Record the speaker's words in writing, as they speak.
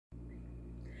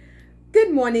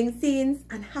Good morning, saints,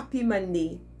 and happy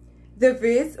Monday. The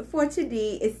verse for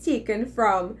today is taken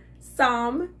from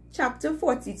Psalm chapter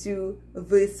 42,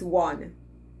 verse 1.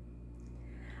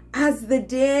 As the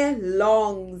deer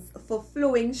longs for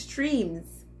flowing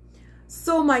streams,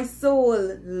 so my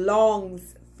soul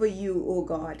longs for you, O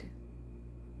God.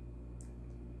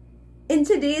 In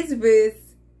today's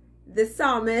verse, the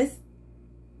psalmist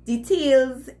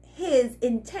details his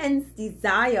intense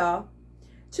desire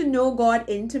to know God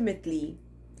intimately,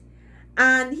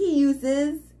 and he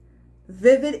uses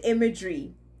vivid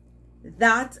imagery,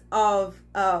 that of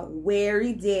a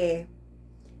weary deer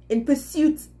in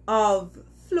pursuit of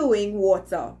flowing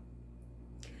water.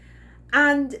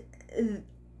 And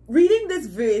reading this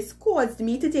verse caused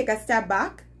me to take a step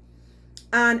back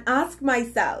and ask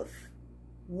myself,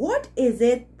 what is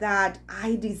it that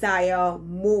I desire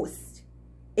most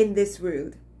in this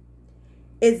world?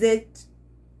 Is it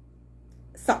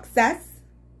success,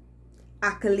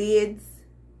 accolades,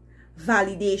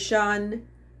 validation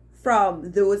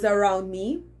from those around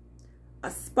me,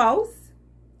 a spouse,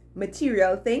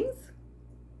 material things?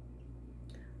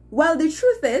 Well, the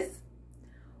truth is,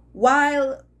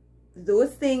 while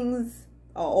those things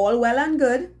are all well and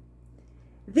good,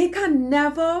 they can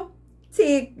never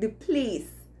take the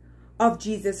place of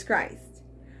Jesus Christ,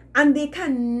 and they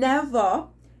can never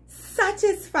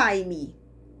satisfy me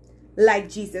like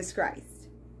Jesus Christ.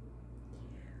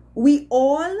 We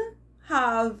all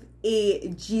have a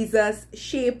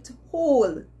Jesus-shaped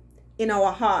hole in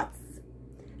our hearts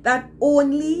that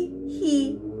only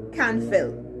He can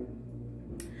fill.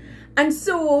 And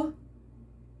so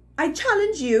I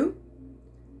challenge you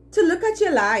to look at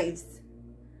your lives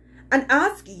and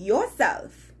ask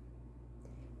yourself,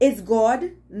 is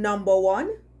God number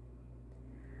one?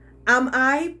 Am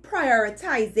I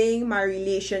prioritizing my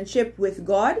relationship with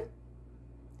God?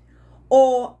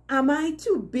 Or am I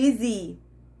too busy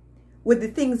with the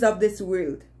things of this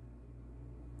world?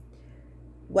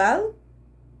 Well,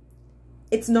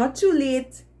 it's not too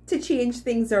late to change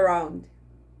things around.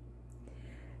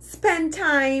 Spend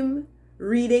time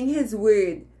reading His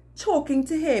Word, talking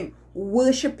to Him,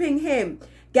 worshiping Him,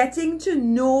 getting to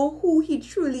know who He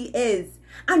truly is.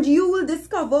 And you will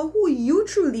discover who you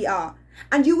truly are.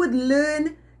 And you would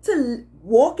learn to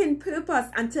walk in purpose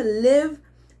and to live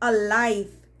a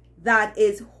life that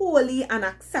is holy and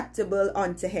acceptable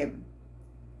unto Him.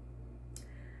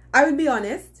 I will be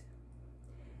honest,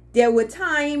 there were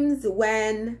times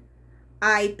when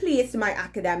I placed my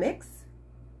academics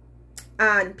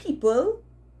and people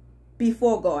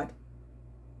before God.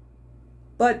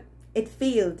 But it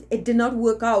failed. It did not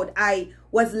work out. I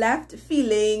was left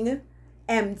feeling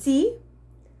empty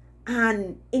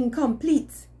and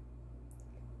incomplete.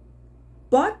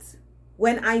 But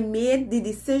when I made the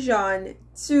decision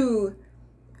to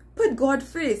put God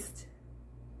first,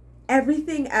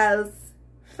 everything else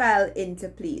fell into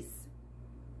place.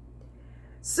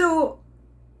 So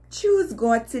choose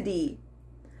God today.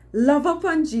 Love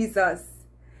upon Jesus.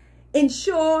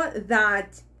 Ensure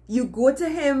that you go to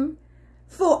Him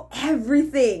for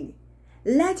everything.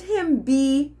 Let Him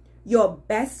be your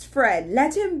best friend.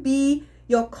 Let Him be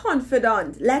your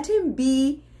confidant. Let Him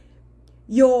be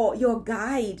your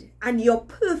guide and your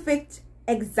perfect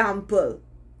example.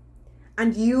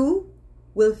 And you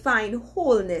will find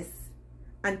wholeness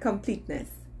and completeness.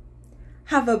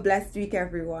 Have a blessed week,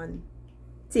 everyone.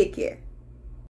 Take care.